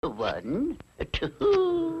1,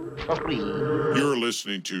 2, 3. You're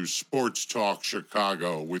listening to Sports Talk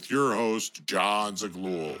Chicago with your host, John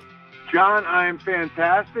Zaglul. John, I am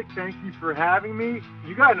fantastic. Thank you for having me.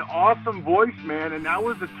 You got an awesome voice, man, and that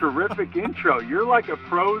was a terrific intro. You're like a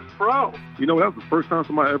pro's pro. You know, that was the first time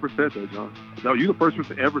somebody ever said that, John. No, you're the first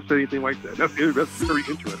person to ever say anything like that. That's very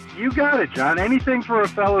interesting. You got it, John. Anything for a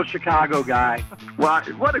fellow Chicago guy. Well,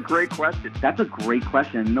 what a great question. That's a great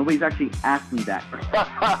question. Nobody's actually asked me that.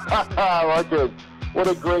 I like it. What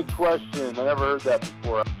a great question. I never heard that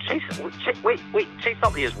before. Chase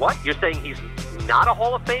Utley is what? You're saying he's not a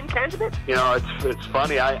Hall of Fame candidate? You know, it's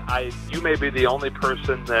funny. You may be the only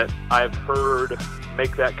person that I've heard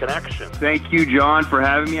make that connection. Thank you, John, for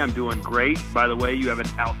having me. I'm doing great. By the way, you have an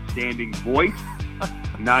outstanding voice.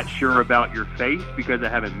 I'm not sure about your face because I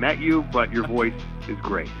haven't met you, but your voice is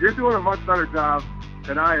great. You're doing a much better job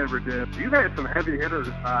than I ever did. You've had some heavy hitters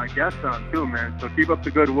guests on too, man. So keep up the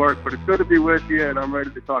good work. But it's good to be with you, and I'm ready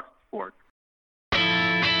to talk sports.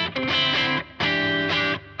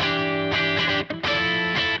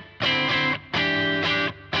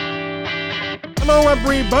 Hello,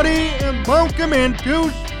 everybody, and welcome into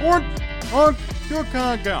Sports Talk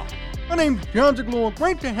Chicago. My name's John Zaglul.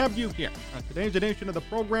 Great to have you here. On today's edition of the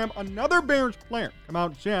program, another Bears player come out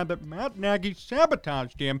and said that Matt Nagy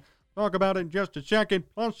sabotaged him. Talk about it in just a second.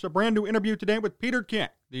 Plus, a brand new interview today with Peter King,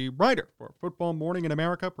 the writer for Football Morning in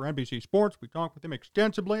America for NBC Sports. We talked with him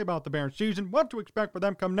extensively about the Bears season, what to expect for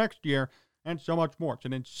them come next year, and so much more. It's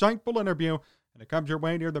an insightful interview, and it comes your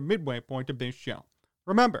way near the midway point of this show.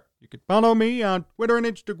 Remember, you can follow me on Twitter and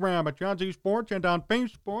Instagram at John Z Sports and on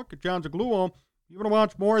Facebook at John Zaglul. If you want to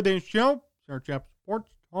watch more of this show, search up Sports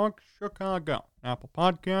Talk Chicago, Apple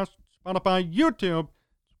Podcasts, Spotify, YouTube,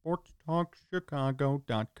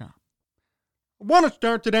 sportstalkchicago.com. I want to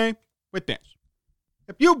start today with this.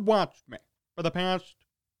 If you've watched me for the past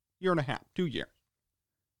year and a half, 2 years,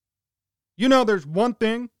 you know there's one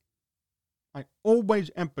thing I always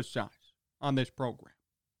emphasize on this program.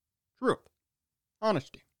 Truth.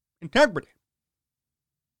 Honesty, integrity.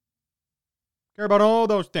 Care about all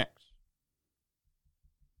those things.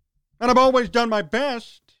 And I've always done my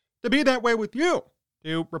best to be that way with you,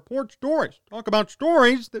 to report stories, talk about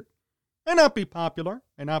stories that may not be popular,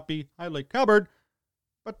 may not be highly covered,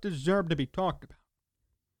 but deserve to be talked about.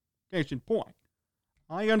 Case in point,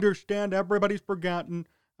 I understand everybody's forgotten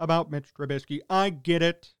about Mitch Trubisky. I get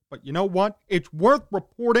it, but you know what? It's worth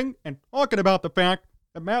reporting and talking about the fact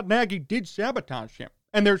that Matt Nagy did sabotage him,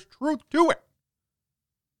 and there's truth to it.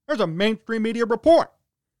 There's a mainstream media report.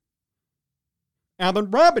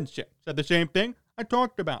 Allen Robinson said the same thing. I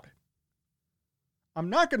talked about it. I'm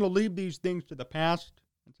not going to leave these things to the past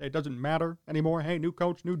and say it doesn't matter anymore. Hey, new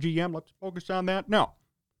coach, new GM, let's focus on that. No.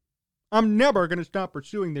 I'm never going to stop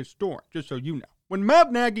pursuing this story, just so you know. When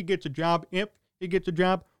Matt Nagy gets a job, if he gets a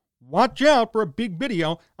job, watch out for a big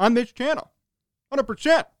video on this channel.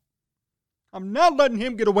 100%. I'm not letting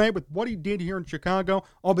him get away with what he did here in Chicago.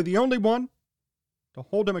 I'll be the only one to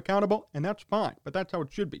hold him accountable, and that's fine, but that's how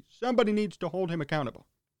it should be. Somebody needs to hold him accountable.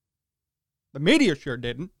 The media sure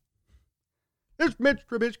didn't. This Mitch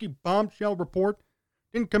Trubisky bombshell report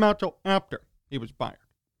didn't come out till after he was fired.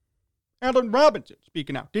 Allen Robinson,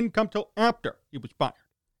 speaking out, didn't come till after he was fired.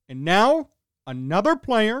 And now, another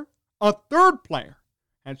player, a third player,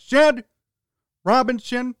 has said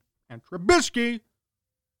Robinson and Trubisky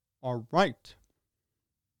are right.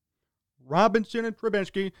 Robinson and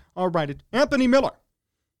Trubisky are right. It's Anthony Miller.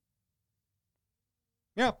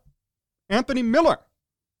 Yeah, Anthony Miller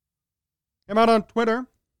came out on Twitter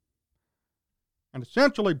and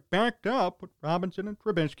essentially backed up what Robinson and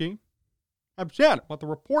Trubisky have said, what the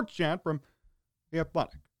report said from The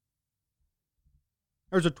Athletic.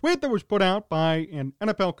 There's a tweet that was put out by an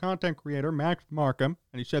NFL content creator, Max Markham,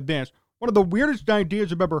 and he said this: "One of the weirdest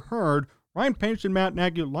ideas I've ever heard. Ryan Pace and Matt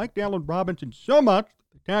Nagy liked Allen Robinson so much,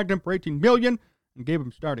 they tagged him for $18 million and gave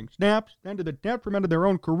him starting snaps, then to the detriment of their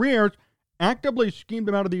own careers, actively schemed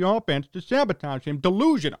him out of the offense to sabotage him.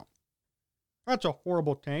 Delusional." That's a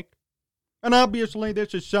horrible take. And obviously,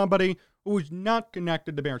 this is somebody who is not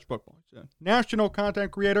connected to Bears football. He's a national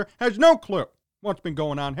content creator, has no clue what's been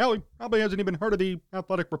going on. Hell, he probably hasn't even heard of the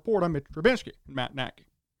Athletic report on Mitch Trubisky and Matt Nagy.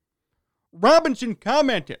 Robinson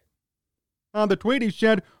commented on the tweet. He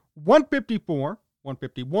said, 154,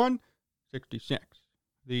 151, 66.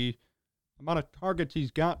 The amount of targets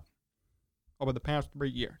he's got over the past 3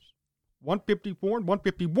 years. 154 and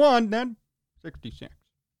 151, then 66.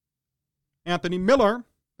 Anthony Miller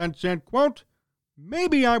then said, quote,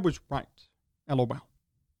 "Maybe I was right, LOL.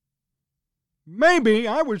 Maybe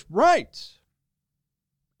I was right,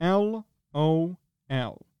 LOL.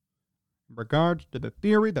 in regards to the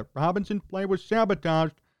theory that Robinson's play was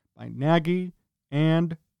sabotaged by Nagy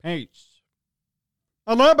and Pace.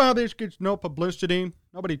 I love how this gets no publicity.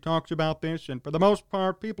 Nobody talks about this, and for the most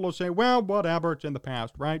part, people will say, well, whatever, it's in the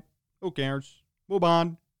past, right? Who cares? Move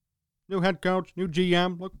on. New head coach, new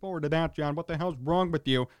GM. Look forward to that, John. What the hell's wrong with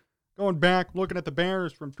you? Going back, looking at the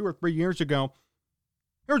Bears from 2 or 3 years ago.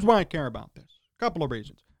 Here's why I care about this. A couple of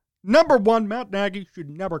reasons. Number one, Matt Nagy should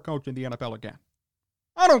never coach in the NFL again.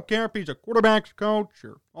 I don't care if he's a quarterback's coach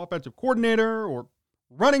or offensive coordinator or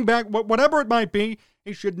running back, whatever it might be,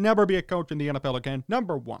 he should never be a coach in the NFL again.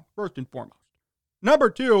 Number one, first and foremost. Number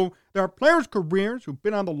two, there are players' careers who've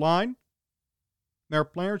been on the line. There are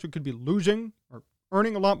players who could be losing or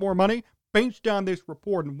earning a lot more money based on this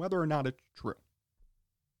report and whether or not it's true.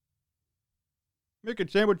 You can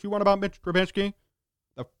say what you want about Mitch Trubisky.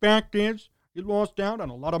 The fact is, he lost out on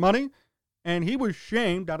a lot of money, and he was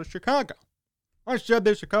shamed out of Chicago. I said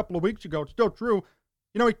this a couple of weeks ago. It's still true.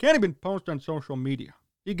 You know, he can't even post on social media.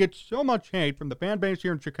 He gets so much hate from the fan base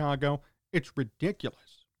here in Chicago, it's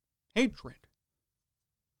ridiculous. Hatred.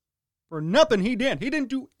 For nothing he did. He didn't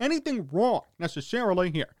do anything wrong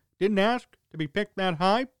necessarily here. Didn't ask to be picked that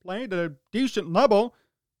high, played at a decent level,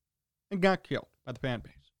 and got killed by the fan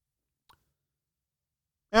base.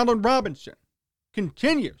 Allen Robinson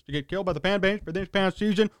continues to get killed by the fan base for this past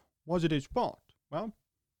season. Was it his fault? Well,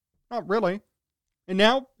 not really. And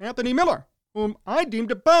now, Anthony Miller, whom I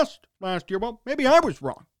deemed a bust last year. Well, maybe I was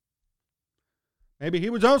wrong. Maybe he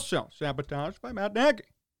was also sabotaged by Matt Nagy.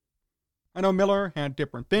 I know Miller had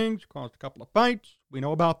different things, caused a couple of fights. We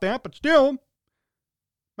know about that, but still,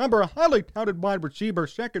 remember, a highly touted wide receiver,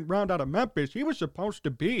 second round out of Memphis, he was supposed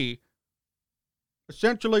to be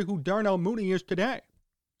essentially who Darnell Mooney is today.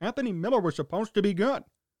 Anthony Miller was supposed to be good.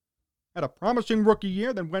 Had a promising rookie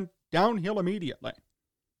year, then went downhill immediately.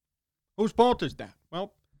 Whose fault is that?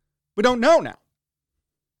 Well, we don't know now.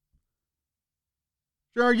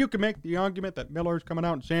 Sure, you can make the argument that Miller's coming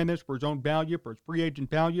out and saying this for his own value, for his free agent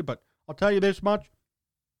value, but I'll tell you this much.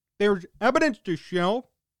 There's evidence to show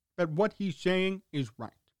that what he's saying is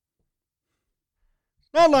right. It's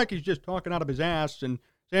not like he's just talking out of his ass and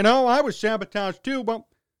saying, oh, I was sabotaged too. Well,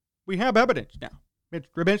 we have evidence now.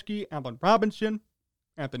 Mitch Trubisky, Allen Robinson,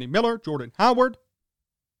 Anthony Miller, Jordan Howard.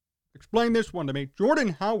 Explain this one to me.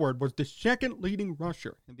 Jordan Howard was the second leading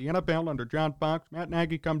rusher in the NFL under John Fox. Matt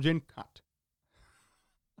Nagy comes in, cut.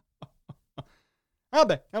 How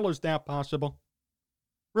the hell is that possible?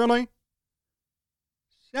 Really?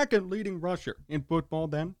 Second leading rusher in football,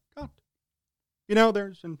 then cut. You know,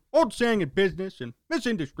 there's an old saying in business and this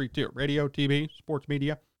industry too, radio, TV, sports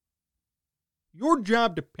media. Your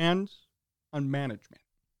job depends on management.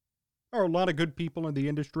 There are a lot of good people in the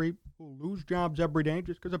industry who lose jobs every day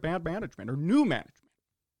just because of bad management or new management.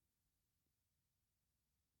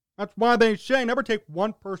 That's why they say never take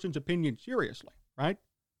one person's opinion seriously, right?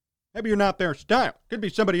 Maybe you're not their style. Could be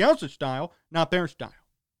somebody else's style, not their style.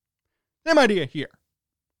 Same idea here.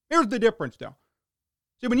 Here's the difference, though.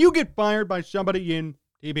 See, when you get fired by somebody in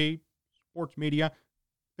TV, sports media,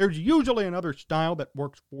 there's usually another style that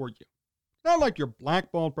works for you. It's not like you're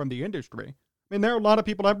blackballed from the industry. I mean, there are a lot of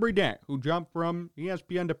people every day who jump from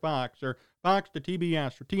ESPN to Fox or Fox to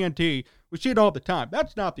TBS or TNT. We see it all the time.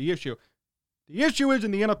 That's not the issue. The issue is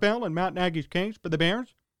in the NFL, in Matt Nagy's case for the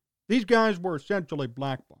Bears, these guys were essentially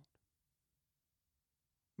blackballed.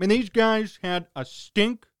 I mean, these guys had a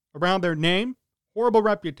stink around their name, horrible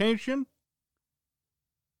reputation,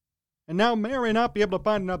 and now may or may not be able to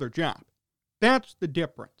find another job. That's the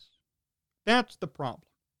difference. That's the problem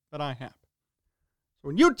that I have. So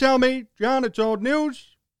when you tell me, John, it's old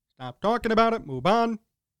news, stop talking about it, move on.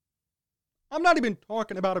 I'm not even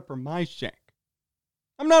talking about it for my sake.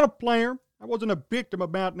 I'm not a player. I wasn't a victim of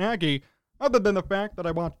Matt Nagy, other than the fact that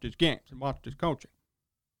I watched his games and watched his coaching.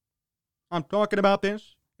 I'm talking about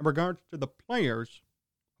this in regards to the players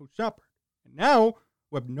who suffered, and now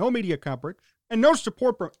who have no media coverage and no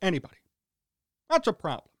support from anybody. That's a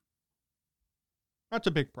problem. That's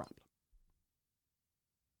a big problem.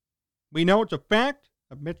 We know it's a fact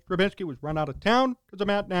that Mitch Trubisky was run out of town because of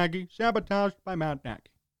Matt Nagy, sabotaged by Matt Nagy.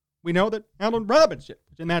 We know that Allen Robinson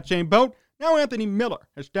was in that same boat. Now Anthony Miller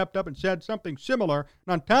has stepped up and said something similar.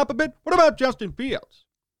 And on top of it, what about Justin Fields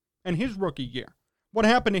and his rookie year? What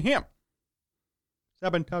happened to him?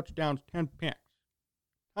 7 touchdowns, 10 picks.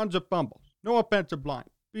 Tons of fumbles. No offensive line.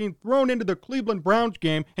 Being thrown into the Cleveland Browns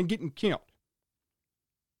game and getting killed.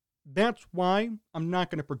 That's why I'm not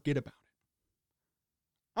going to forget about it.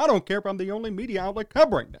 I don't care if I'm the only media outlet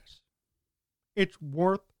covering this. It's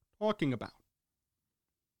worth talking about.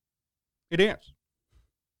 It is.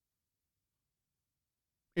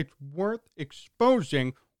 It's worth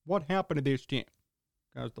exposing what happened to this team.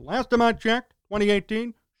 Because the last time I checked,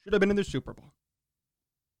 2018, should have been in the Super Bowl.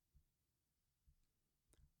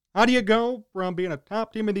 How do you go from being a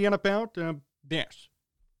top team in the NFL to this?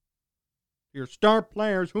 Your star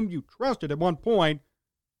players whom you trusted at one point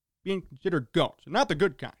being considered GOATs, and not the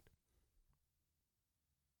good kind.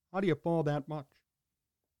 How do you fall that much?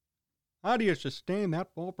 How do you sustain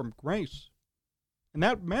that fall from grace? In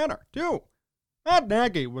that manner, too. Matt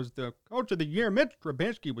Nagy was the coach of the year. Mitch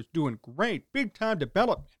Trubisky was doing great, big-time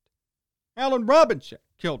development. Allen Robinson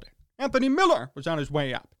killed it. Anthony Miller was on his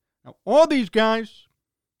way up. Now, all these guys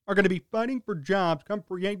are going to be fighting for jobs come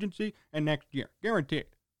free agency and next year. Guaranteed.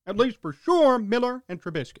 At least for sure, Miller and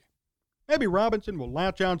Trubisky. Maybe Robinson will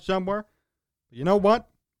latch on somewhere. But you know what?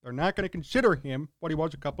 They're not going to consider him what he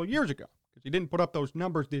was a couple of years ago. Because he didn't put up those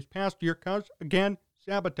numbers this past year because, again,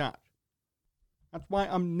 sabotage. That's why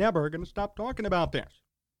I'm never going to stop talking about this.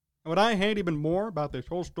 And what I hate even more about this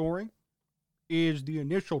whole story is the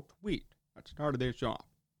initial tweet that started this off.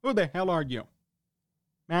 Who the hell are you?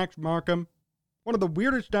 Max Markham. One of the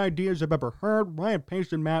weirdest ideas I've ever heard. Ryan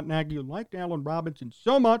Pace and Matt Nagy liked Allen Robinson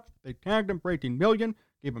so much, they tagged him for $18 million,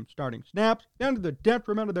 gave him starting snaps, then to the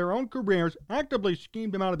detriment of their own careers, actively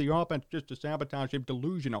schemed him out of the offense just to sabotage him.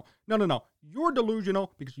 Delusional. No. You're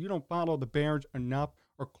delusional because you don't follow the Bears enough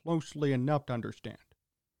or closely enough to understand.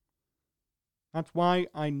 That's why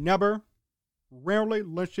I rarely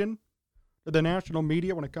listen to the national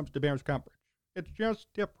media when it comes to Bears coverage. It's just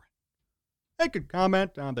different. They could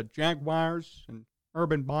comment on the Jaguars and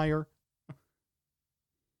Urban Meyer,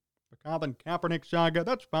 the Colin Kaepernick saga.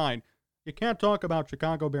 That's fine. You can't talk about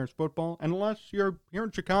Chicago Bears football unless you're here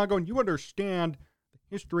in Chicago and you understand the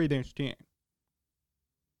history of this team.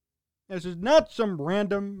 This is not some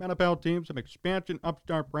random NFL team, some expansion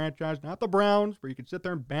upstart franchise, not the Browns, where you can sit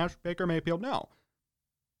there and bash Baker Mayfield. No.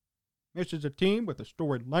 This is a team with a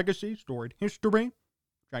storied legacy, storied history,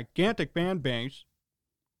 gigantic fan base,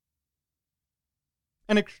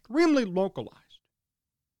 and extremely localized.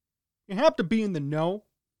 You have to be in the know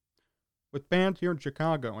with fans here in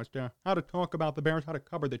Chicago as to how to talk about the Bears, how to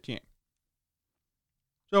cover the team.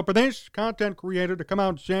 So for this content creator to come out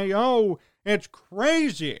and say, oh, it's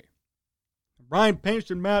crazy, Ryan Pace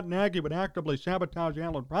and Matt Nagy would actively sabotage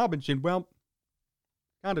Allen Robinson, well,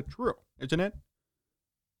 kind of true, isn't it?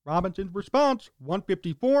 Robinson's response,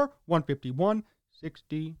 154, 151,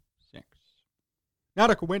 66.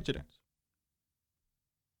 Not a coincidence.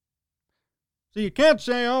 So you can't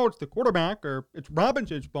say, oh, it's the quarterback or it's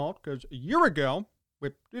Robinson's fault, because a year ago,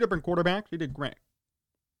 with two different quarterbacks, he did great.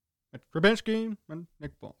 It's Trubisky and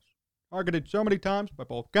Nick Foles. Targeted so many times by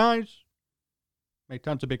both guys. Made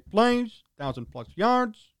tons of big plays, 1,000-plus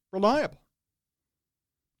yards, reliable.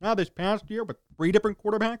 Now this past year, with three different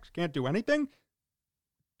quarterbacks, can't do anything?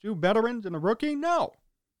 Two veterans and a rookie? No.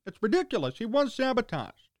 It's ridiculous. He was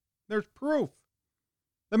sabotaged. There's proof.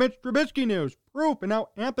 The Mitch Trubisky news, proof. And now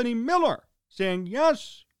Anthony Miller saying,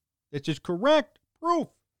 yes, this is correct, proof.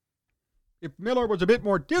 If Miller was a bit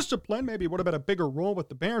more disciplined, maybe he would have had a bigger role with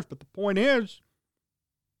the Bears, but the point is,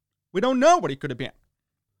 we don't know what he could have been.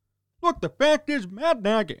 Look, the fact is, Matt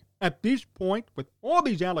Nagy, at this point, with all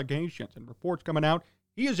these allegations and reports coming out,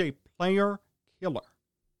 he is a player killer.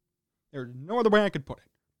 There's no other way I could put it.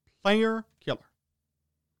 Player killer.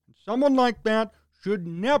 And someone like that should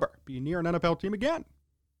never be near an NFL team again.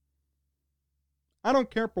 I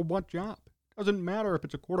don't care for what job. Doesn't matter if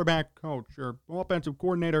it's a quarterback coach or offensive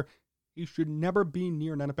coordinator. He should never be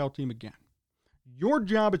near an NFL team again. Your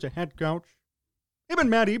job as a head coach, even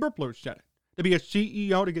Matt Eberflus said it, to be a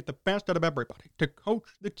CEO, to get the best out of everybody, to coach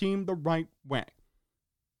the team the right way.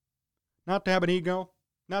 Not to have an ego,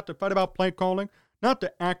 not to fight about play calling, not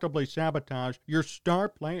to actively sabotage your star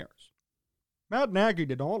players. Matt Nagy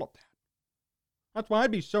did all of that. That's why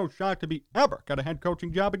I'd be so shocked if he ever got a head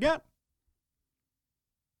coaching job again.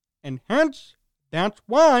 And hence, that's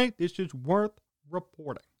why this is worth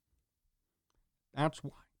reporting. That's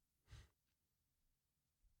why.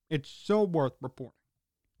 It's so worth reporting.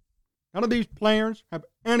 None of these players have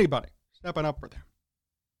anybody stepping up for them.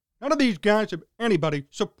 None of these guys have anybody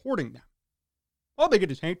supporting them. All they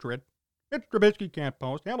get is hatred. Mitch Trubisky can't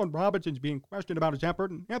post. Allen Robinson's being questioned about his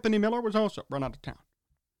effort, and Anthony Miller was also run out of town.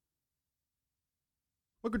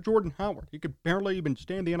 Look at Jordan Howard. He could barely even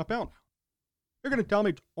stay in the NFL now. You're going to tell me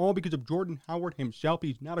it's all because of Jordan Howard himself?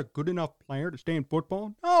 He's not a good enough player to stay in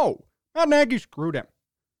football? No. Matt Nagy screwed him.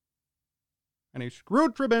 And he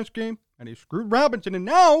screwed Trubisky, and he screwed Robinson, and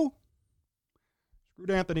now screwed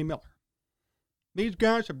Anthony Miller. These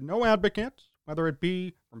guys have no advocates, whether it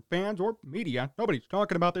be from fans or media. Nobody's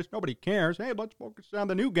talking about this. Nobody cares. Hey, let's focus on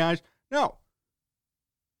the new guys. No.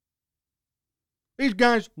 These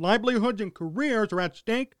guys' livelihoods and careers are at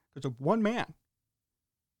stake because of one man.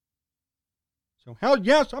 So hell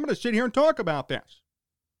yes, I'm going to sit here and talk about this.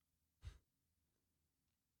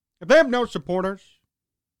 If they have no supporters,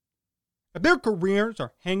 if their careers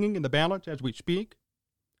are hanging in the balance as we speak,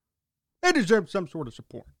 they deserve some sort of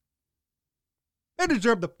support. They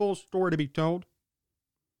deserve the full story to be told.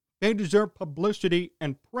 They deserve publicity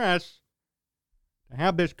and press to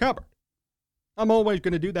have this covered. I'm always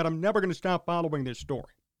going to do that. I'm never going to stop following this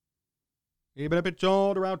story. Even if it's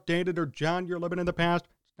old or outdated or John, you're living in the past,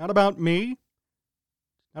 it's not about me.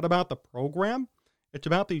 It's not about the program. It's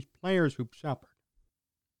about these players who've suffered.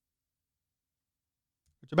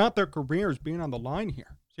 It's about their careers being on the line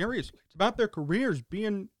here. Seriously. It's about their careers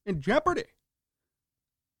being in jeopardy.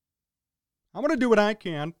 I want to do what I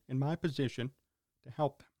can in my position to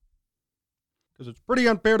help them. Because it's pretty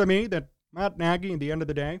unfair to me that Matt Nagy, at the end of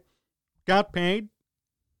the day, got paid,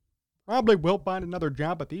 probably will find another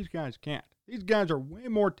job, but these guys can't. These guys are way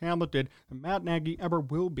more talented than Matt Nagy ever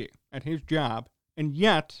will be at his job, and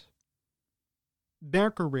yet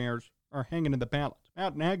their careers are hanging in the balance.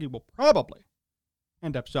 Matt Nagy will probably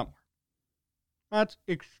end up somewhere. That's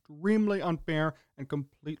extremely unfair and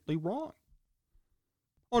completely wrong.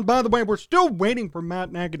 Oh, and by the way, we're still waiting for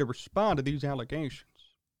Matt Nagy to respond to these allegations.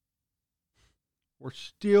 We're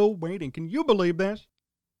still waiting. Can you believe this?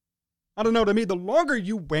 I don't know, to me, the longer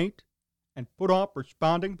you wait and put off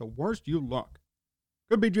responding, the worse you look.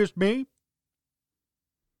 Could be just me.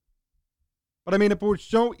 But I mean, if it was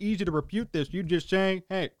so easy to refute this, you'd just say,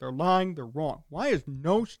 hey, they're lying, they're wrong. Why has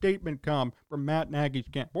no statement come from Matt Nagy's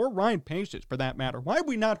camp, or Ryan Pace's for that matter? Why have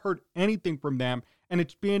we not heard anything from them, and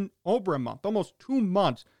it's been over a month, almost 2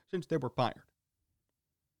 months since they were fired?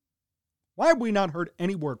 Why have we not heard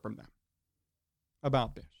any word from them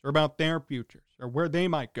about this, or about their futures, or where they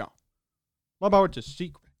might go? Love how it's a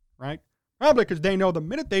secret, right? Probably because they know the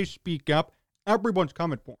minute they speak up, everyone's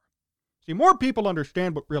coming for them. See, more people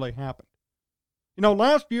understand what really happened. You know,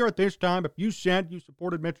 last year at this time, if you said you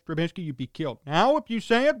supported Mitch Trubisky, you'd be killed. Now, if you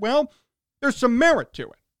say it, well, there's some merit to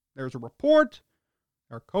it. There's a report.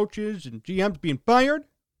 There are coaches and GMs being fired.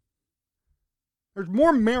 There's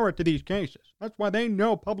more merit to these cases. That's why they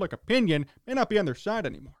know public opinion may not be on their side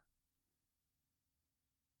anymore.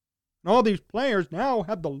 And all these players now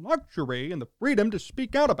have the luxury and the freedom to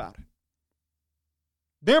speak out about it.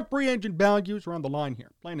 Their free agent values are on the line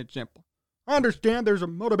here, plain and simple. I understand there's a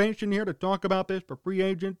motivation here to talk about this for free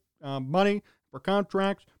agent money, for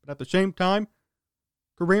contracts, but at the same time,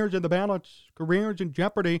 careers in the balance, careers in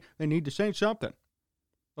jeopardy, they need to say something.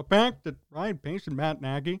 The fact that Ryan Pace and Matt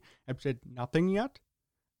Nagy have said nothing yet,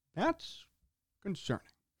 that's concerning.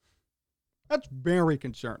 That's very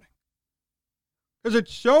concerning. Because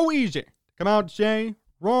it's so easy to come out and say,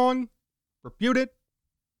 wrong, refute it,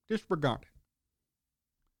 disregard it.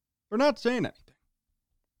 They're not saying anything.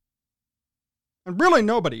 And really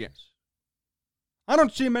nobody is. I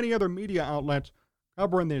don't see many other media outlets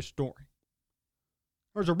covering this story.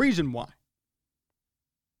 There's a reason why.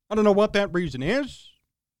 I don't know what that reason is,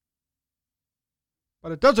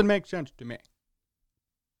 but it doesn't make sense to me. If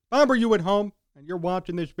I were you at home and you're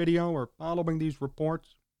watching this video or following these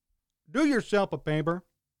reports, do yourself a favor.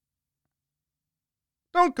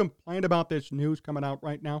 Don't complain about this news coming out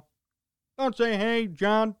right now. Don't say, hey,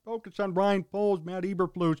 John, focus on Ryan Poles, Matt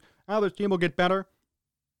Eberflus, how this team will get better.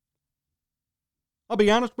 I'll be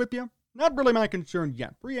honest with you, not really my concern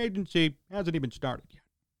yet. Free agency hasn't even started yet.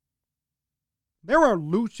 There are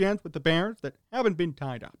loose ends with the Bears that haven't been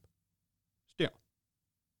tied up. Still.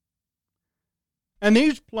 And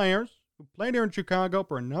these players who played here in Chicago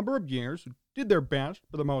for a number of years, who did their best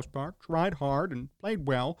for the most part, tried hard and played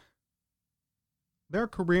well, their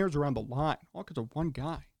careers are on the line, all because of one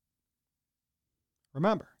guy.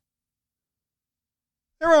 Remember,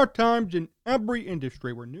 there are times in every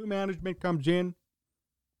industry where new management comes in,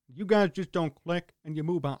 you guys just don't click and you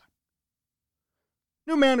move on.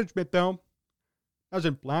 New management, though,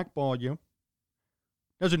 doesn't blackball you,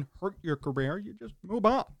 doesn't hurt your career, you just move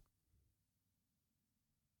on.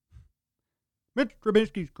 Mitch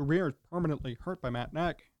Trubisky's career is permanently hurt by Matt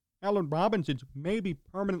Nagy. Allen Robinson's may be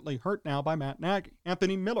permanently hurt now by Matt Nagy.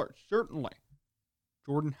 Anthony Miller, certainly.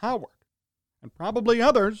 Jordan Howard. And probably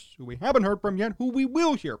others who we haven't heard from yet, who we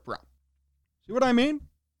will hear from. See what I mean?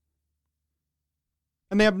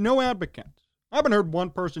 And they have no advocates. I haven't heard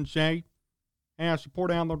one person say, hey, I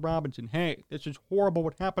support Allen Robinson. Hey, this is horrible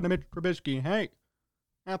what happened to Mitch Trubisky. Hey,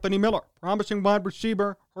 Anthony Miller, promising wide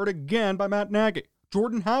receiver, hurt again by Matt Nagy.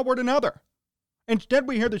 Jordan Howard, another. Instead,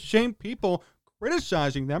 we hear the same people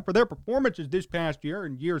criticizing them for their performances this past year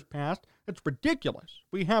and years past. It's ridiculous.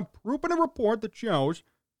 We have proof in a report that shows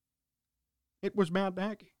it was Matt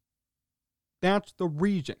Nagy. That's the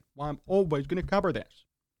reason why I'm always going to cover this.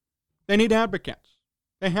 They need advocates.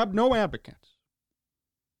 They have no advocates.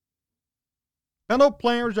 Fellow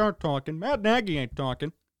players aren't talking, Matt Nagy ain't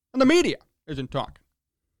talking, and the media isn't talking.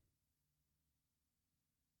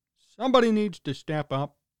 Somebody needs to step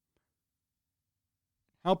up,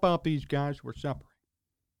 help out these guys who are suffering,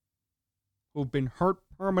 who've been hurt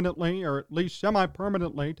permanently, or at least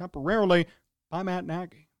semi-permanently, temporarily, by Matt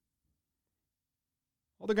Nagy.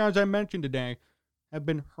 All the guys I mentioned today have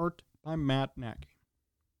been hurt by Matt Nagy.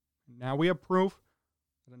 And now we have proof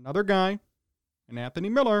that another guy, and Anthony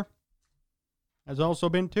Miller, has also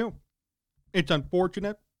been too. It's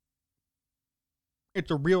unfortunate. It's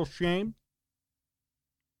a real shame.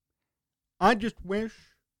 I just wish,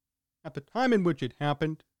 at the time in which it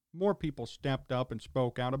happened, more people stepped up and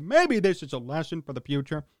spoke out. And maybe this is a lesson for the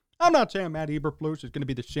future. I'm not saying Matt Eberflus is going to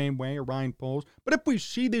be the same way, or Ryan Poles, but if we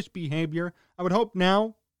see this behavior, I would hope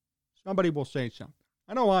now somebody will say something.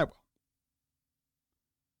 I know I will.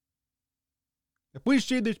 If we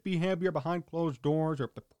see this behavior behind closed doors, or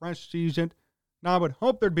if the press sees it, now I would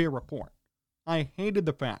hope there'd be a report. I hated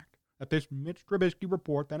the fact that this Mitch Trubisky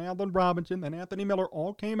report, that Allen Robinson, and Anthony Miller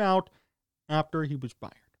all came out after he was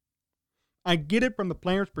fired. I get it from the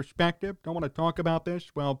player's perspective. Don't want to talk about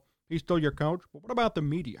this. Well, he's still your coach. But what about the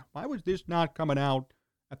media? Why was this not coming out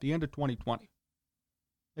at the end of 2020?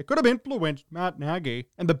 They could have influenced Matt Nagy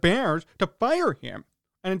and the Bears to fire him.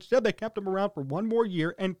 And instead they kept him around for one more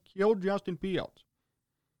year and killed Justin Fields.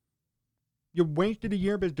 You wasted a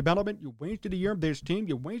year of his development. You wasted a year of this team.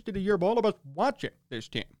 You wasted a year of all of us watching this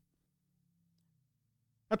team.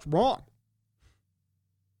 That's wrong.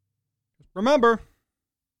 Just remember,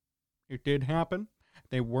 it did happen.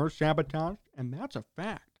 They were sabotaged, and that's a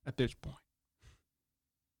fact at this point.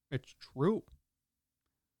 It's true.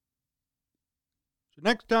 So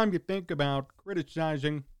next time you think about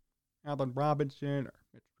criticizing Allen Robinson or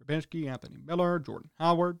Mitch Trubisky, Anthony Miller, Jordan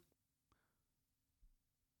Howard,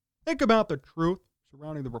 think about the truth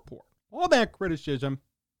surrounding the report. All that criticism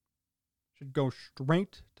should go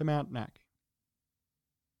straight to Matt Nagy.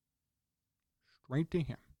 Straight to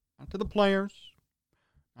him. Not to the players,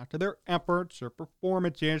 not to their efforts or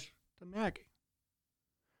performances, to Nagy.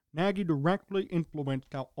 Nagy directly influenced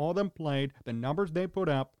how all of them played, the numbers they put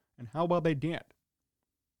up, and how well they did.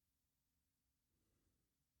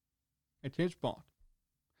 It's his fault.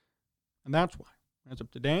 And that's why, as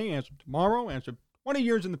of today, as of tomorrow, as of 20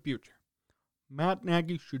 years in the future, Matt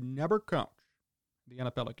Nagy should never coach the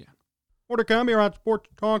NFL again. More to come here on Sports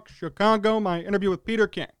Talk Chicago. My interview with Peter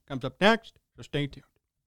King comes up next, so stay tuned.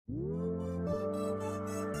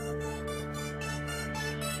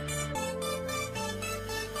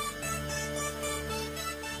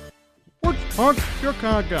 Sports Talk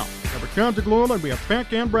Chicago. Cover John Zaglula, and we have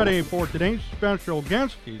back and ready for today's special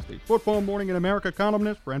guest. He's the Football Morning in America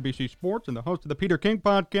columnist for NBC Sports and the host of the Peter King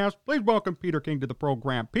podcast. Please welcome Peter King to the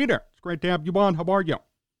program. Peter, it's great to have you on. How are you?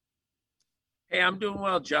 Hey, I'm doing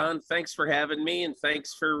well, John. Thanks for having me, and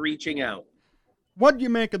thanks for reaching out. What do you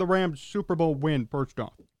make of the Rams' Super Bowl win, first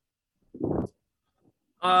off?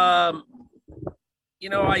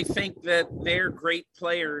 I think that their great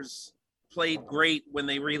players played great when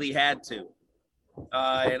they really had to.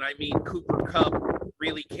 And I mean, Cooper Kupp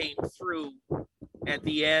really came through at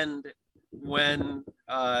the end when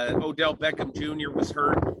Odell Beckham Jr. was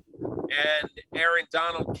hurt, and Aaron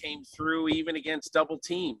Donald came through even against double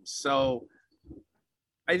teams. So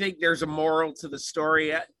I think there's a moral to the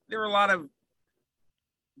story. There are a lot of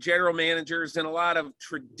general managers and a lot of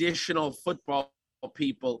traditional football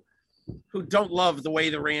people who don't love the way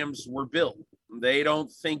the Rams were built. They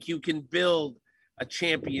don't think you can build a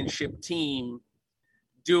championship team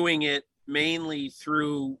doing it mainly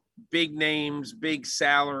through big names, big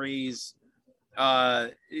salaries,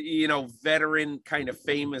 veteran kind of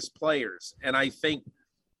famous players. And I think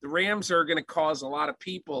the Rams are going to cause a lot of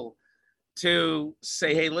people to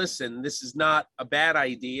say, hey, listen, this is not a bad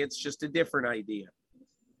idea. It's just a different idea.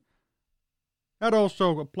 That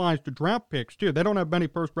also applies to draft picks, too. They don't have many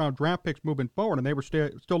first-round draft picks moving forward, and they were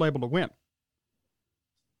still able to win.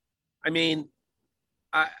 I mean,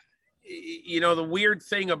 the weird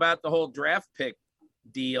thing about the whole draft pick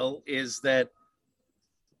deal is that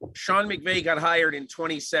Sean McVay got hired in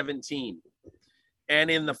 2017. And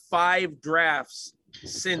in the 5 drafts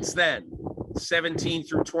since then, 17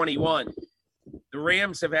 through 21, the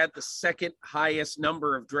Rams have had the second highest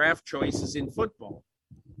number of draft choices in football.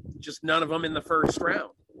 Just none of them in the first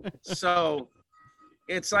round. So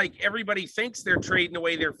it's like everybody thinks they're trading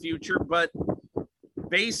away their future, but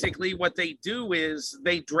basically what they do is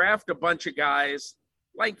they draft a bunch of guys,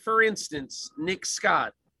 like, for instance, Nick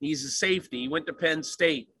Scott, He's a safety. He went to Penn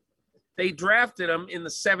State. They drafted him in the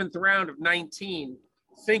 7th round of 19,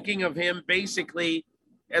 thinking of him basically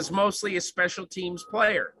as mostly a special teams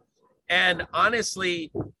player. And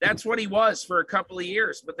honestly, that's what he was for a couple of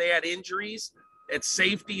years. But they had injuries at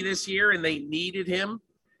safety this year, and they needed him.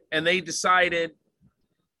 And they decided,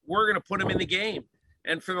 we're going to put him in the game.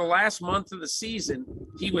 And for the last month of the season,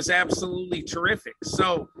 he was absolutely terrific.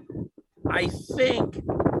 So I think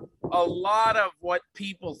a lot of what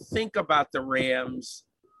people think about the Rams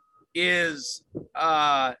is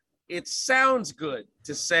it sounds good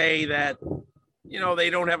to say that, they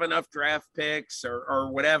don't have enough draft picks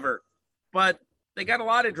or whatever, but they got a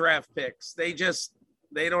lot of draft picks. They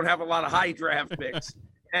don't have a lot of high draft picks.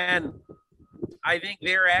 And I think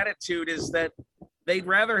their attitude is that they'd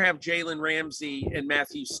rather have Jalen Ramsey and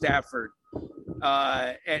Matthew Stafford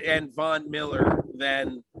and Von Miller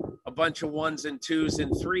than a bunch of 1s and 2s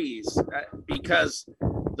and 3s because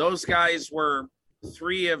those guys were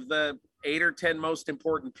 3 of the 8 or 10 most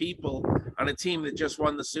important people on a team that just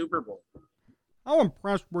won the Super Bowl. How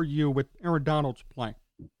impressed were you with Aaron Donald's play?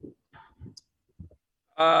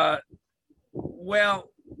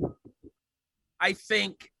 Well, I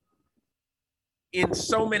think in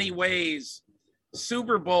so many ways,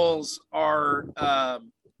 Super Bowls are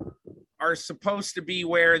supposed to be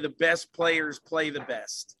where the best players play the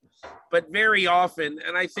best. But very often,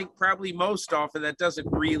 and I think probably most often, that doesn't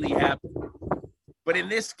really happen. But in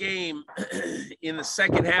this game, in the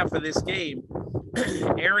second half of this game,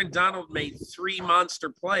 Aaron Donald made 3 monster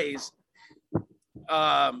plays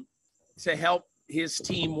to help his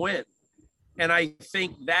team win. And I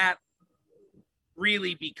think that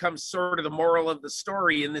really becomes sort of the moral of the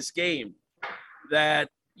story in this game, that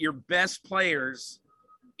your best players,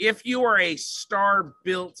 if you are a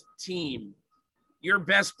star-built team, your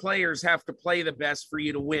best players have to play the best for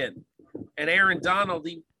you to win. And Aaron Donald,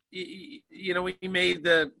 he made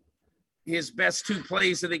his best 2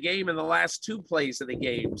 plays of the game in the last 2 plays of the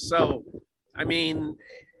game. So, I mean,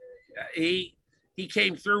 he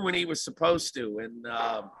came through when he was supposed to, and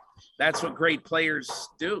that's what great players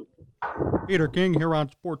do. Peter King here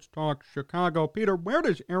on Sports Talk Chicago. Peter, where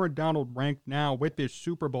does Aaron Donald rank now with this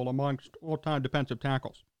Super Bowl amongst all-time defensive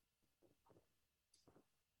tackles?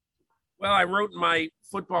 Well, I wrote in my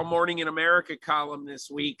Football Morning in America column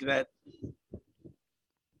this week that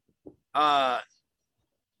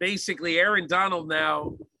basically Aaron Donald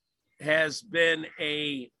now has been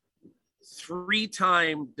a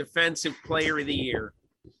 3-time Defensive Player of the Year,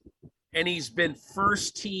 and he's been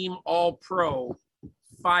first team All-Pro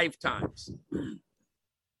 5 times.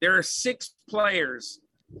 There are 6 players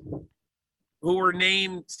who were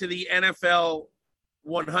named to the NFL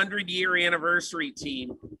 100-year anniversary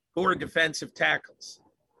team who are defensive tackles.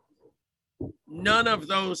 None of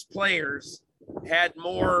those players had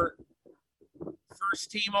more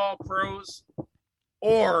first team All-Pros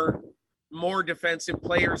or more defensive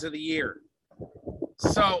players of the year.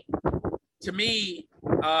 So to me,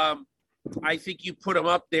 I think you put him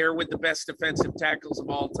up there with the best defensive tackles of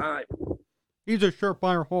all time. He's a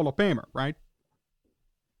surefire Hall of Famer, right?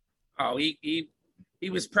 Oh, he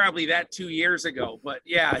was probably that 2 years ago, but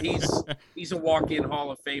yeah, he's a walk-in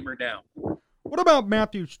Hall of Famer now. What about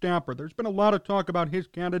Matthew Stafford? There's been a lot of talk about his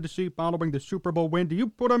candidacy following the Super Bowl win. Do you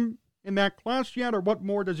put him in that class yet, or what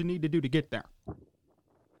more does he need to do to get there? Play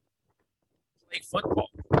football.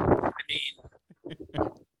 I mean,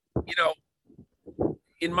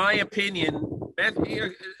 in my opinion,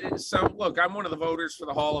 so look, I'm one of the voters for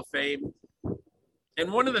the Hall of Fame.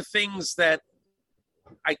 And one of the things that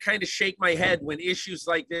I kind of shake my head when issues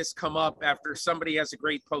like this come up after somebody has a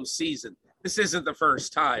great postseason. This isn't the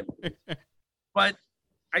first time. But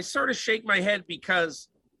I sort of shake my head because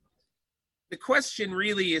the question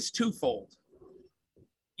really is twofold.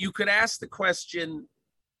 You could ask the question,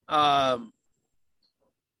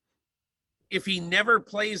 if he never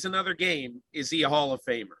plays another game, is he a Hall of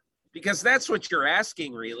Famer? Because that's what you're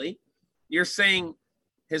asking, really. You're saying,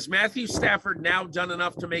 has Matthew Stafford now done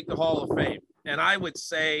enough to make the Hall of Fame? And I would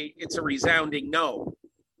say it's a resounding no.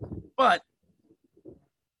 But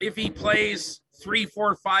if he plays 3,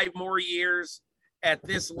 4, 5 more years at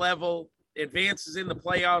this level, advances in the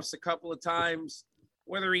playoffs a couple of times,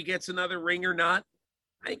 whether he gets another ring or not,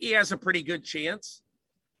 I think he has a pretty good chance.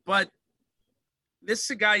 But this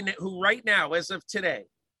is a guy who right now, as of today,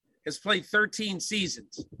 has played 13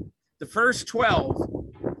 seasons. The first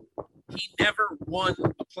 12, he never won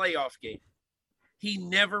a playoff game. He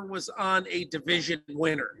never was on a division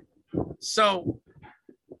winner. So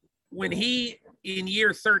when he, in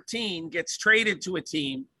year 13, gets traded to a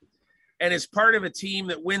team and is part of a team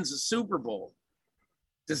that wins a Super Bowl,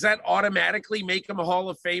 Does that automatically make him a Hall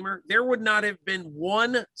of Famer? There would not have been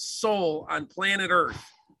one soul on planet Earth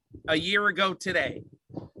a year ago today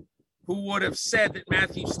who would have said that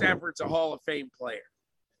Matthew Stafford's a Hall of Fame player.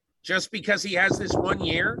 Just because he has this 1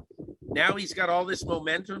 year, now he's got all this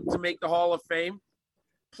momentum to make the Hall of Fame.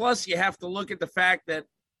 Plus, you have to look at the fact that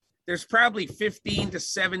there's probably 15 to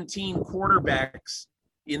 17 quarterbacks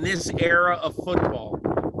in this era of football.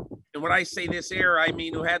 And when I say this era, I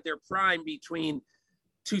mean who had their prime between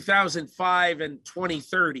 2005 and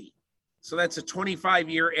 2030. So that's a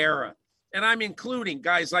 25-year era. And I'm including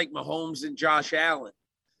guys like Mahomes and Josh Allen.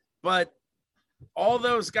 But all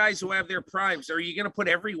those guys who have their primes, are you going to put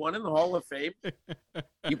everyone in the Hall of Fame?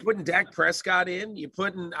 You putting Dak Prescott in? You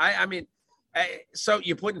putting, so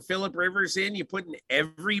you putting Phillip Rivers in? You putting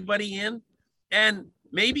everybody in? And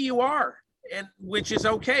maybe you are, and which is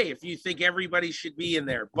okay if you think everybody should be in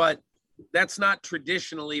there. But that's not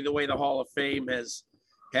traditionally the way the Hall of Fame has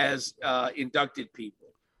inducted people.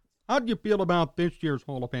 How do you feel about this year's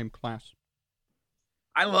Hall of Fame class?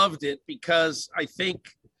 I loved it because I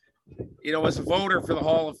think, as a voter for the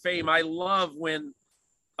Hall of Fame, I love when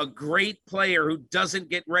a great player who doesn't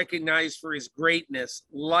get recognized for his greatness,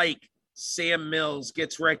 like Sam Mills,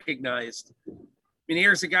 gets recognized. I mean,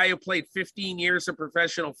 here's a guy who played 15 years of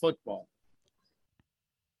professional football,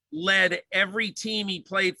 led every team he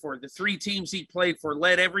played for, the 3 teams he played for,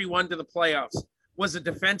 led everyone to the playoffs, was a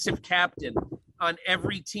defensive captain on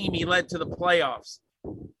every team he led to the playoffs.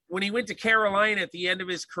 When he went to Carolina at the end of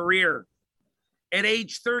his career, at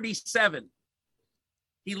age 37,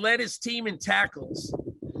 he led his team in tackles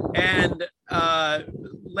and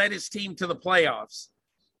led his team to the playoffs.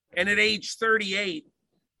 And at age 38,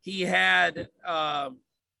 he had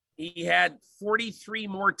 43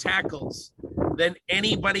 more tackles than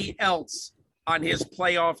anybody else on his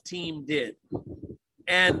playoff team did.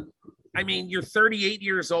 And I mean, you're 38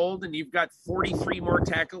 years old and you've got 43 more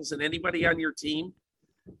tackles than anybody on your team.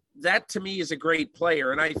 That to me is a great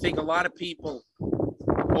player. And I think a lot of people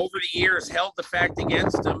over the years held the fact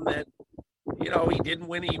against him that, he didn't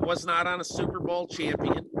win. He was not on a Super Bowl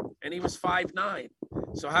champion and he was 5'9".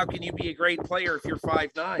 So how can you be a great player if you're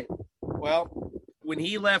 5'9"? Well, when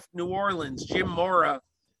he left New Orleans, Jim Mora,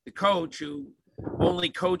 the coach who only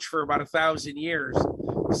coached for about 1,000 years,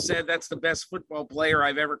 said that's the best football player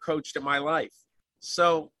I've ever coached in my life.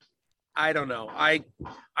 So I don't know. I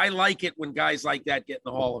like it when guys like that get in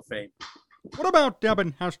the Hall of Fame. What about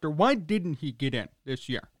Devin Hester? Why didn't he get in this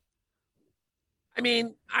year? I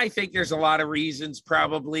mean, I think there's a lot of reasons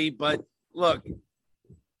probably, but look,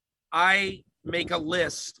 I make a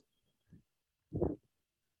list.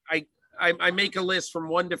 I make a list from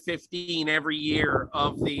 1 to 15 every year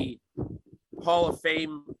of the Hall of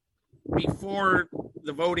Fame before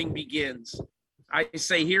the voting begins. I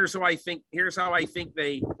say, here's how I think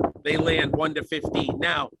they land 1 to 15.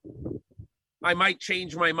 Now, I might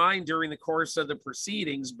change my mind during the course of the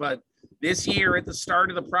proceedings, but this year at the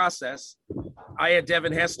start of the process, I had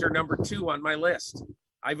Devin Hester number 2 on my list.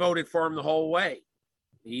 I voted for him the whole way.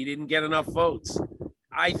 He didn't get enough votes.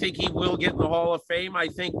 I think he will get in the Hall of Fame. I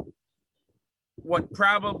think what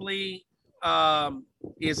probably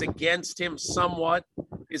is against him somewhat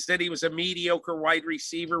is that he was a mediocre wide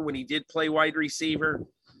receiver when he did play wide receiver.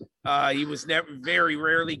 He was never, very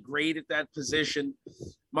rarely great at that position.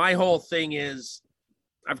 My whole thing is,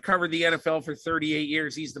 I've covered the NFL for 38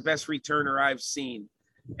 years. He's the best returner I've seen.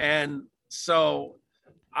 And so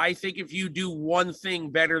I think if you do one thing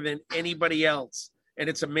better than anybody else, and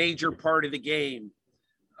it's a major part of the game,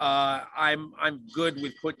 I'm good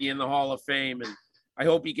with putting you in the Hall of Fame, and I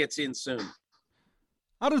hope he gets in soon.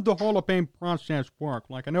 How does the Hall of Fame process work?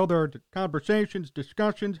 Like, I know there are conversations,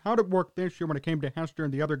 discussions. How did it work this year when it came to Hester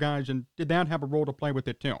and the other guys, and did that have a role to play with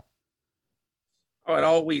it too? Oh, it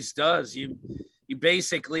always does. You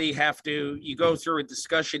basically have to, you go through a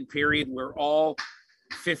discussion period where all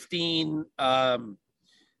 15 modern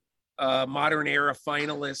era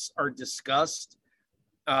finalists are discussed.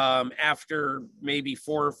 After maybe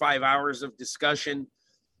 4 or 5 hours of discussion,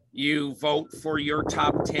 you vote for your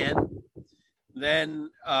top 10.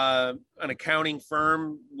 Then an accounting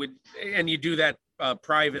firm would, and you do that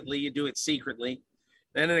privately, you do it secretly.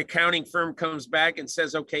 Then an accounting firm comes back and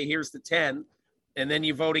says, okay, here's the 10. And then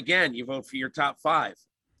you vote again. You vote for your top 5.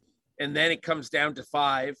 And then it comes down to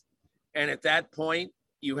 5. And at that point,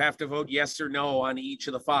 you have to vote yes or no on each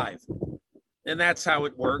of the 5. And that's how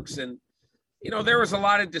it works. And, there was a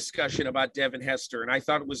lot of discussion about Devin Hester, and I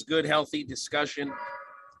thought it was good, healthy discussion.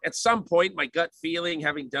 At some point, my gut feeling,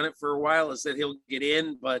 having done it for a while, is that he'll get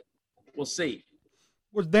in, but we'll see.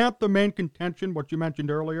 Was that the main contention, what you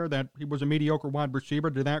mentioned earlier, that he was a mediocre wide receiver?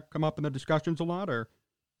 Did that come up in the discussions a lot, or?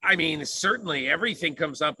 I mean, certainly everything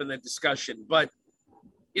comes up in the discussion, but,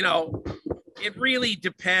 you know, it really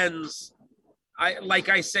depends. Like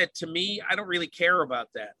I said, to me, I don't really care about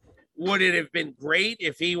that. Would it have been great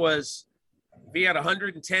if he had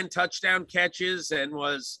 110 touchdown catches and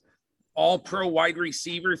was all pro wide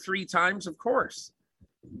receiver 3 times? Of course,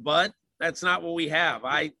 but that's not what we have.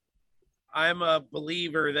 I'm a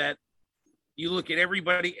believer that you look at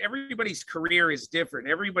everybody's career is different.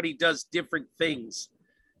 Everybody does different things.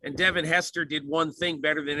 And Devin Hester did one thing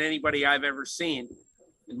better than anybody I've ever seen.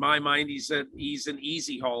 In my mind, he's an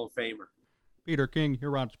easy Hall of Famer. Peter King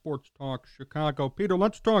here on Sports Talk Chicago. Peter,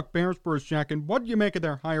 let's talk Bears for a second. What do you make of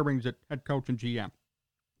their hirings at head coach and GM?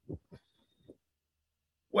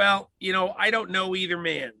 Well, you know, I don't know either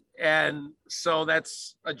man. And so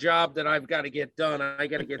that's a job that I've got to get done. I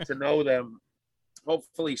got to get to know them,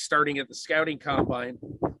 hopefully starting at the scouting combine.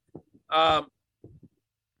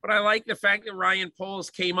 But I like the fact that Ryan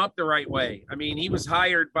Poles came up the right way. I mean, he was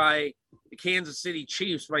hired by the Kansas City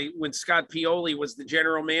Chiefs when Scott Pioli was the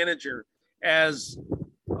general manager as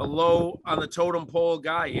a low on the totem pole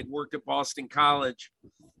guy. He had worked at Boston College.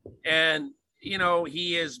 And, you know,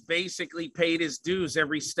 he has basically paid his dues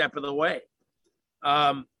every step of the way.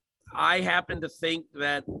 I happen to think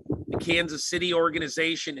that the Kansas City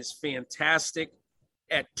organization is fantastic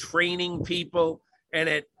at training people and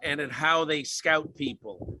at how they scout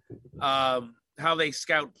people, how they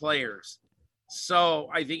scout players. So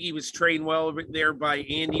I think he was trained well over there by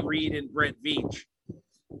Andy Reid and Brett Veach.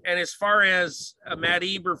 And as far as Matt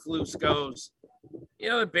Eberflus goes, you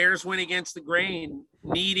know, the Bears went against the grain,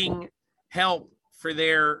 needing help for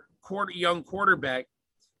their young quarterback,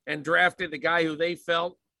 and drafted the guy who they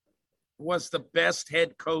felt was the best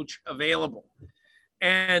head coach available.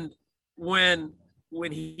 And when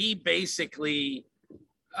he basically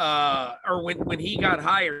when he got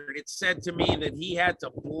hired, it said to me that he had to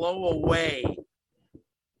blow away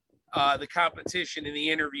the competition in the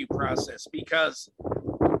interview process, because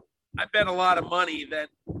I bet a lot of money that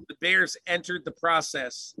the Bears entered the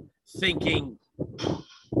process thinking,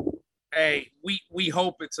 hey, we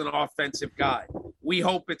hope it's an offensive guy. We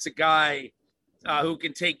hope it's a guy who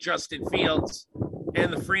can take Justin Fields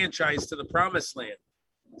and the franchise to the promised land.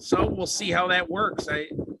 So we'll see how that works.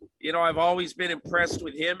 I've always been impressed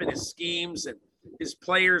with him and his schemes, and his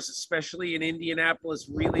players, especially in Indianapolis,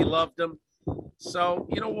 really loved him. So,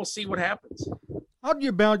 we'll see what happens. How do you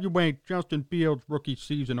evaluate Justin Fields' rookie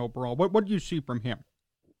season overall? What do you see from him?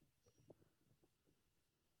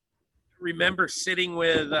 Remember sitting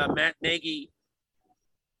with Matt Nagy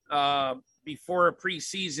before a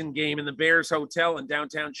preseason game in the Bears Hotel in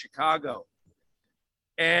downtown Chicago.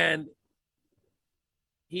 And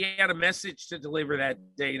he had a message to deliver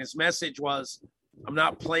that day. And his message was, I'm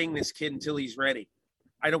not playing this kid until he's ready.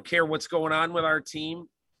 I don't care what's going on with our team.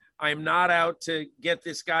 I'm not out to get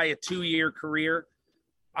this guy a 2-year career.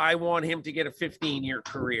 I want him to get a 15-year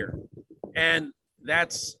career. And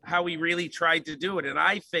that's how he really tried to do it. And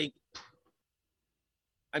I think,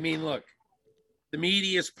 look, the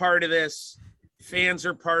media is part of this. Fans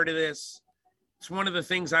are part of this. It's one of the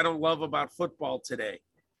things I don't love about football today.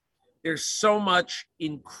 There's so much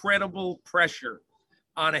incredible pressure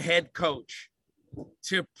on a head coach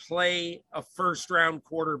to play a first-round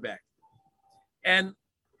quarterback. And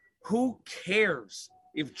who cares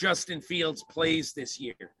if Justin Fields plays this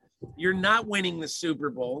year? You're not winning the Super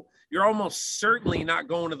Bowl. You're almost certainly not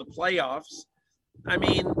going to the playoffs.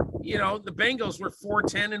 The Bengals were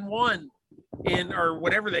 4-10-1 or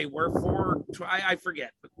whatever they were, I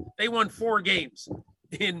forget. But they won 4 games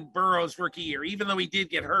in Burrow's rookie year, even though he did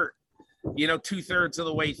get hurt, 2/3 of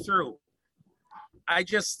the way through. I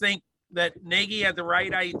just think that Nagy had the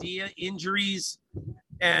right idea. Injuries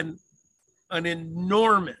and an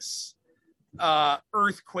enormous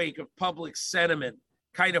earthquake of public sentiment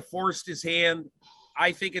kind of forced his hand.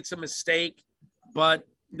 I think it's a mistake, but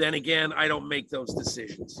then again, I don't make those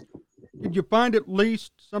decisions. Did you find at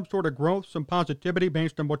least some sort of growth, some positivity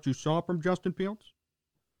based on what you saw from Justin Fields?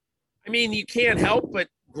 You can't help but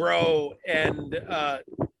grow and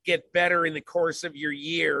get better in the course of your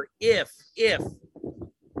year if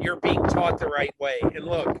you're being taught the right way. And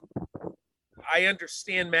look, I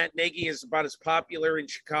understand Matt Nagy is about as popular in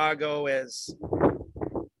Chicago as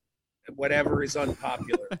whatever is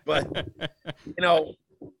unpopular. But,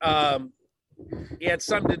 he had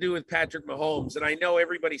something to do with Patrick Mahomes. And I know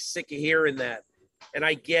everybody's sick of hearing that. And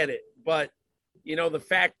I get it. But, the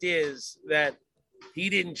fact is that he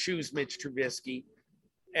didn't choose Mitch Trubisky.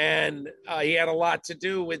 And he had a lot to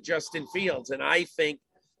do with Justin Fields. And I think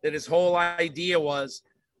that his whole idea was,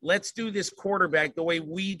 let's do this quarterback the way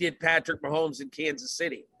we did Patrick Mahomes in Kansas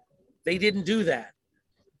City. They didn't do that.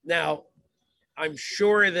 Now, I'm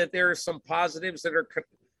sure that there are some positives that are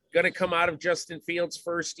going to come out of Justin Fields'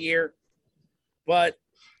 first year, but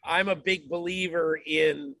I'm a big believer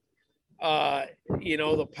in,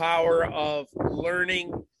 the power of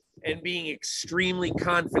learning and being extremely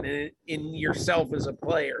confident in yourself as a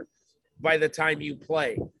player by the time you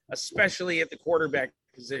play, especially at the quarterback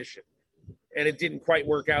position. And it didn't quite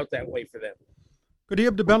work out that way for them. Could he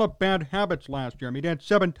have developed bad habits last year? I mean, he had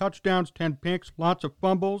 7 touchdowns, 10 picks, lots of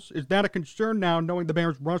fumbles. Is that a concern now, knowing the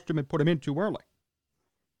Bears rushed him and put him in too early?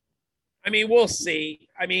 I mean, we'll see.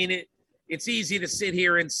 I mean, it's easy to sit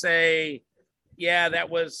here and say, yeah,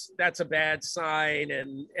 that's a bad sign.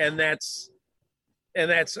 And that's,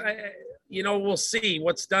 we'll see.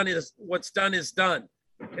 What's done is done.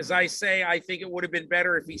 As I say, I think it would have been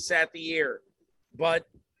better if he sat the year. But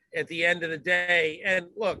at the end of the day, and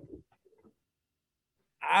look,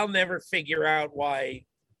 I'll never figure out why,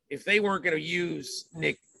 if they weren't going to use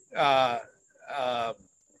Nick, they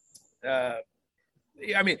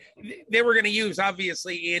were going to use,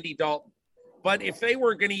 obviously, Andy Dalton. But if they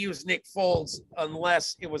weren't going to use Nick Foles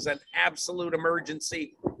unless it was an absolute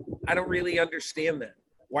emergency, I don't really understand that.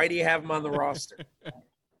 Why do you have him on the roster?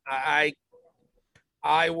 I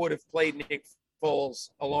would have played Nick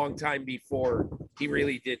Foles a long time before he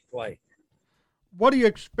really did play. What do you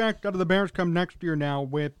expect out of the Bears come next year now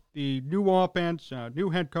with the new offense, new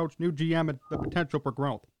head coach, new GM, and the potential for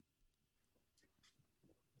growth?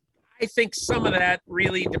 I think some of that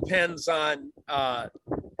really depends on the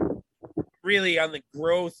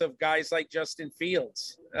growth of guys like Justin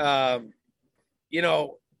Fields.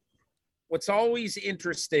 What's always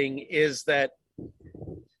interesting is that,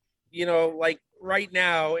 like right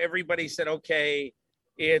now, everybody said, okay,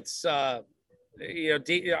 it's, I'll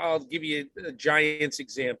give you a Giants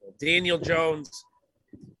example. Daniel Jones,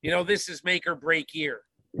 this is make or break year.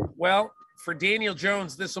 Well, for Daniel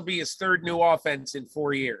Jones, this will be his third new offense in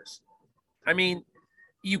 4 years. I mean,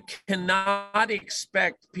 you cannot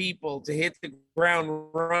expect people to hit the ground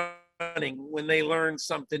running when they learn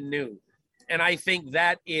something new. And I think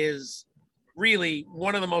that is really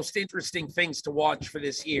one of the most interesting things to watch for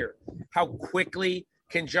this year. How quickly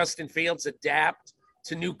can Justin Fields adapt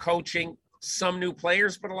to new coaching, some new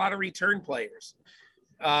players, but a lot of return players.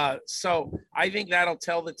 So I think that'll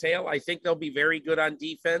tell the tale. I think they'll be very good on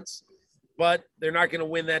defense, but they're not going to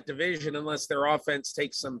win that division unless their offense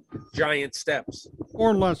takes some giant steps. Or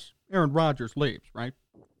unless Aaron Rodgers leaves, right?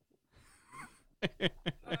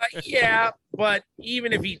 Yeah, but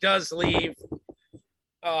even if he does leave,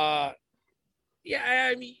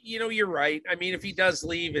 you're right. I mean, if he does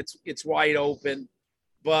leave, it's wide open.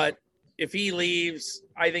 But if he leaves,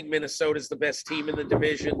 I think Minnesota's the best team in the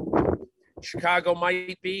division. Chicago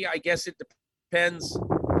might be. I guess it depends.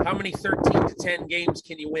 How many 13-10 games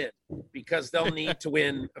can you win? Because they'll need to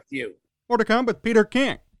win a few. More to come with Peter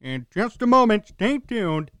King. In just a moment, stay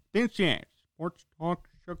tuned. This is Sports Talk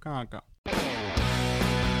Chicago.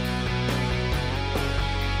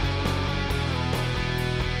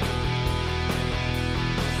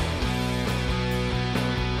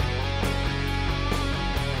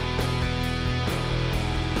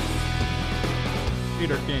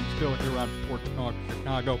 Peter King still here on Sports Talk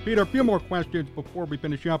Chicago. Peter, a few more questions before we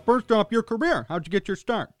finish up. First off, your career. How'd you get your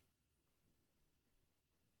start?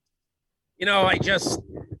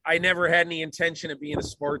 I never had any intention of being a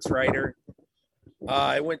sports writer.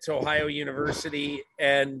 I went to Ohio University,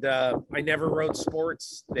 and I never wrote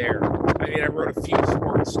sports there. I mean, I wrote a few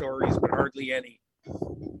sports stories, but hardly any.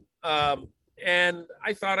 And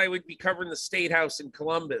I thought I would be covering the State House in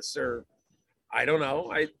Columbus, or I don't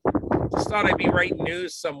know. I just thought I'd be writing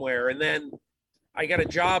news somewhere. And then I got a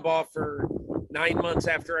job offer 9 months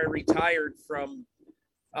after I retired from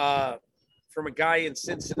a guy in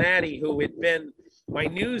Cincinnati who had been my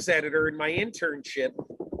news editor in my internship,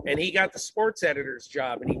 and he got the sports editor's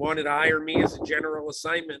job, and he wanted to hire me as a general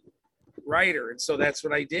assignment writer. And so that's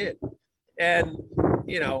what I did. And,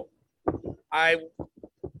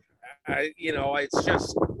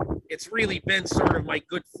 it's really been sort of my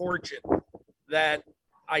good fortune that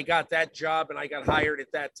I got that job and I got hired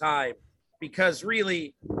at that time, because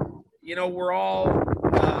really, we're all,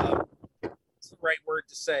 what's the right word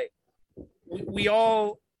to say? We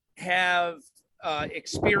all have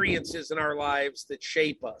experiences in our lives that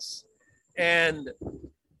shape us. And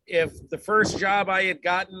if the first job I had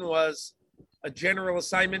gotten was a general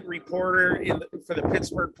assignment reporter for the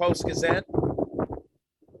Pittsburgh Post-Gazette,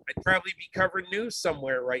 I'd probably be covering news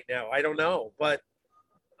somewhere right now. I don't know, but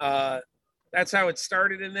that's how it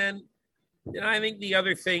started. And then, I think the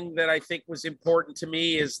other thing that I think was important to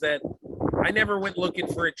me is that I never went looking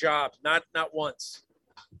for a job, not once.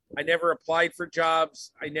 I never applied for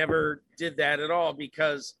jobs. I never did that at all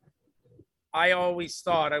because I always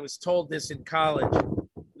thought, I was told this in college,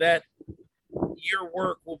 that your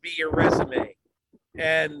work will be your resume.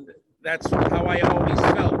 And that's how I always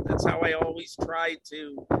felt. That's how I always tried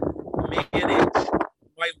to manage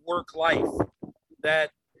my work life.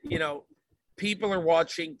 That, people are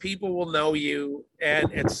watching, people will know you.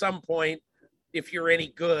 And at some point, if you're any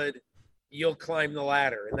good, you'll climb the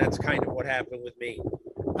ladder. And that's kind of what happened with me.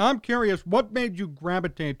 I'm curious, what made you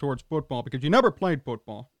gravitate towards football? Because you never played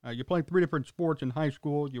football. You played 3 different sports in high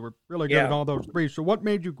school. You were really good at all those 3. So what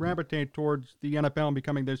made you gravitate towards the NFL and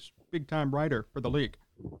becoming this big-time writer for the league?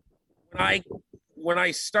 When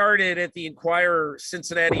I started at the Inquirer,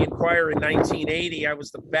 Cincinnati Inquirer in 1980, I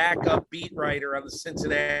was the backup beat writer on the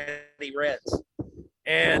Cincinnati Reds.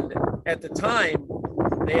 And at the time,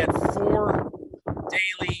 they had 4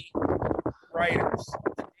 daily writers: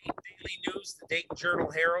 the Daily News, the Dayton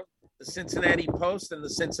Journal-Herald, the Cincinnati Post, and the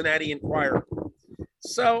Cincinnati Inquirer.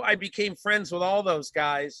 So I became friends with all those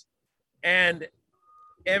guys, and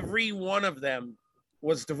every one of them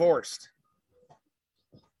was divorced.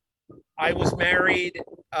 I was married.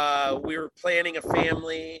 We were planning a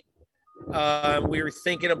family. We were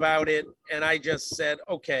thinking about it, and I just said,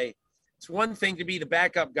 okay, it's one thing to be the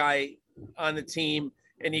backup guy on the team,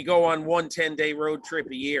 and you go on 1 10-day road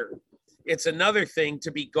trip a year. It's another thing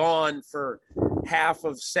to be gone for half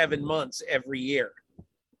of 7 months every year.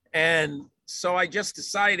 And so I just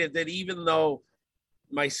decided that even though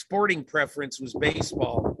my sporting preference was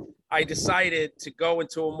baseball, I decided to go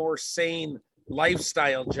into a more sane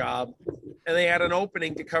lifestyle job. And they had an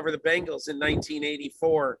opening to cover the Bengals in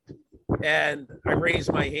 1984. And I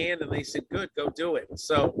raised my hand and they said, good, go do it.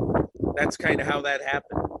 So that's kind of how that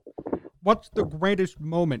happened. What's the greatest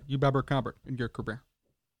moment you've ever covered in your career?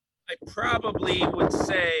 I probably would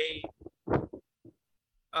say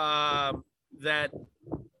that,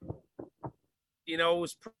 it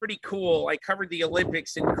was pretty cool. I covered the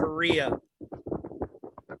Olympics in Korea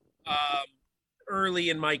early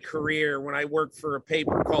in my career when I worked for a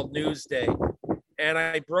paper called Newsday. And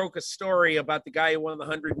I broke a story about the guy who won the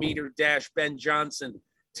 100-meter dash, Ben Johnson,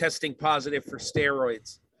 testing positive for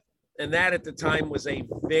steroids. And that at the time was a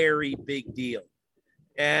very big deal.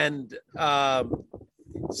 And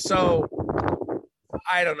so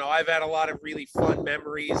I don't know. I've had a lot of really fun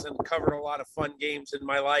memories and covered a lot of fun games in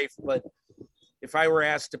my life. But if I were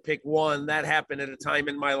asked to pick one, that happened at a time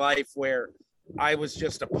in my life where I was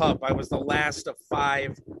just a pup. I was the last of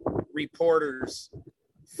 5 reporters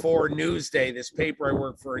for Newsday, this paper I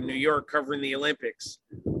worked for in New York covering the Olympics.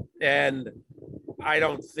 And I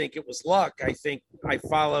don't think it was luck. I think I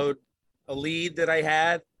followed a lead that I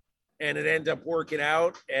had and it ended up working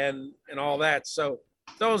out and all that. So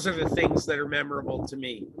those are the things that are memorable to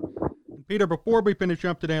me. Peter, before we finish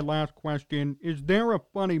up today, last question. Is there a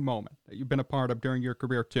funny moment that you've been a part of during your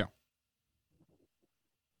career too?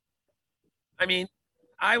 I mean,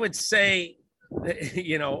 I would say,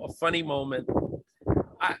 a funny moment.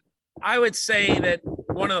 I would say that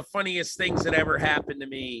one of the funniest things that ever happened to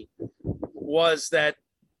me was that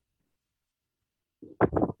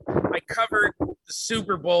I covered the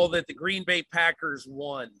Super Bowl that the Green Bay Packers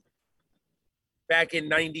won back in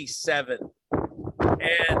 '97.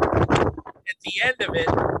 And at the end of it,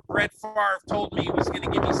 Brett Favre told me he was going to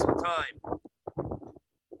give me some time.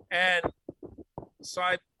 And so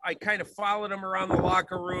I kind of followed him around the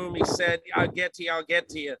locker room. He said, I'll get to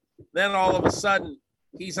you. Then all of a sudden,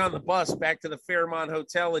 he's on the bus back to the Fairmont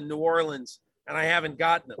Hotel in New Orleans, and I haven't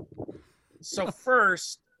gotten him. So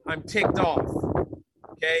first, I'm ticked off,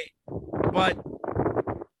 okay? But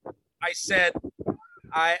I said,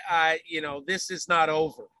 this is not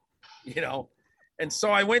over, And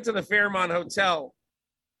so I went to the Fairmont Hotel.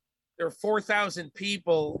 There were 4,000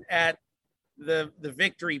 people at the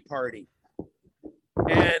victory party.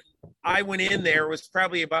 And I went in there, it was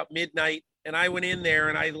probably about midnight, and I went in there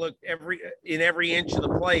and I looked in every inch of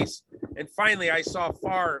the place. And finally I saw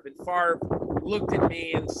Favre, and Favre looked at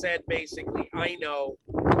me and said, basically, I know.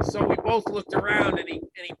 So we both looked around and he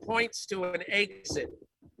points to an exit.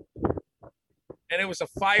 And it was a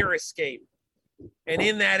fire escape. And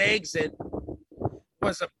in that exit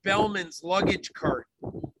was a bellman's luggage cart.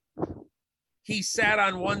 He sat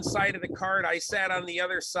on one side of the cart, I sat on the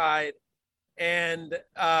other side. And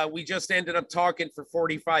we just ended up talking for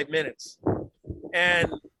 45 minutes.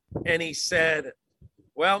 And he said,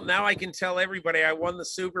 well, now I can tell everybody I won the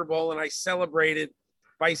Super Bowl and I celebrated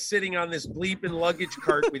by sitting on this bleeping luggage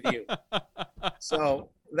cart with you. So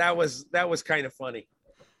that was kind of funny.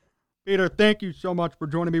 Peter, thank you so much for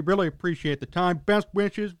joining me. Really appreciate the time. Best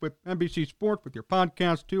wishes with NBC Sports, with your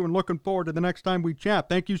podcast, too, and looking forward to the next time we chat.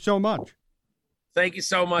 Thank you so much. Thank you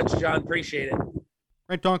so much, John. Appreciate it.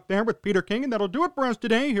 Great talk there with Peter King, and that'll do it for us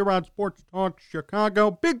today here on Sports Talk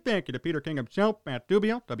Chicago. Big thank you to Peter King himself, Matt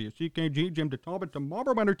Dubio, WCKG, Jim DeTalbot, to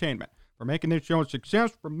Marlboro Entertainment for making this show a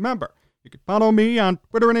success. Remember, you can follow me on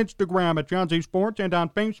Twitter and Instagram at John Z Sports and on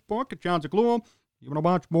Facebook at John Zaglul. If you want to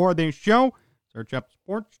watch more of this show, search up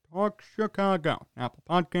Sports Talk Chicago, Apple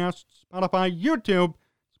Podcasts, Spotify, YouTube,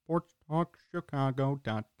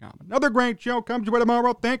 sportstalkchicago.com. Another great show comes your way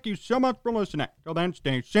tomorrow. Thank you so much for listening. Till then,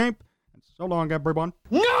 stay safe, and so long, everyone.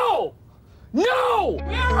 No! No!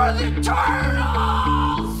 Where are the turtles?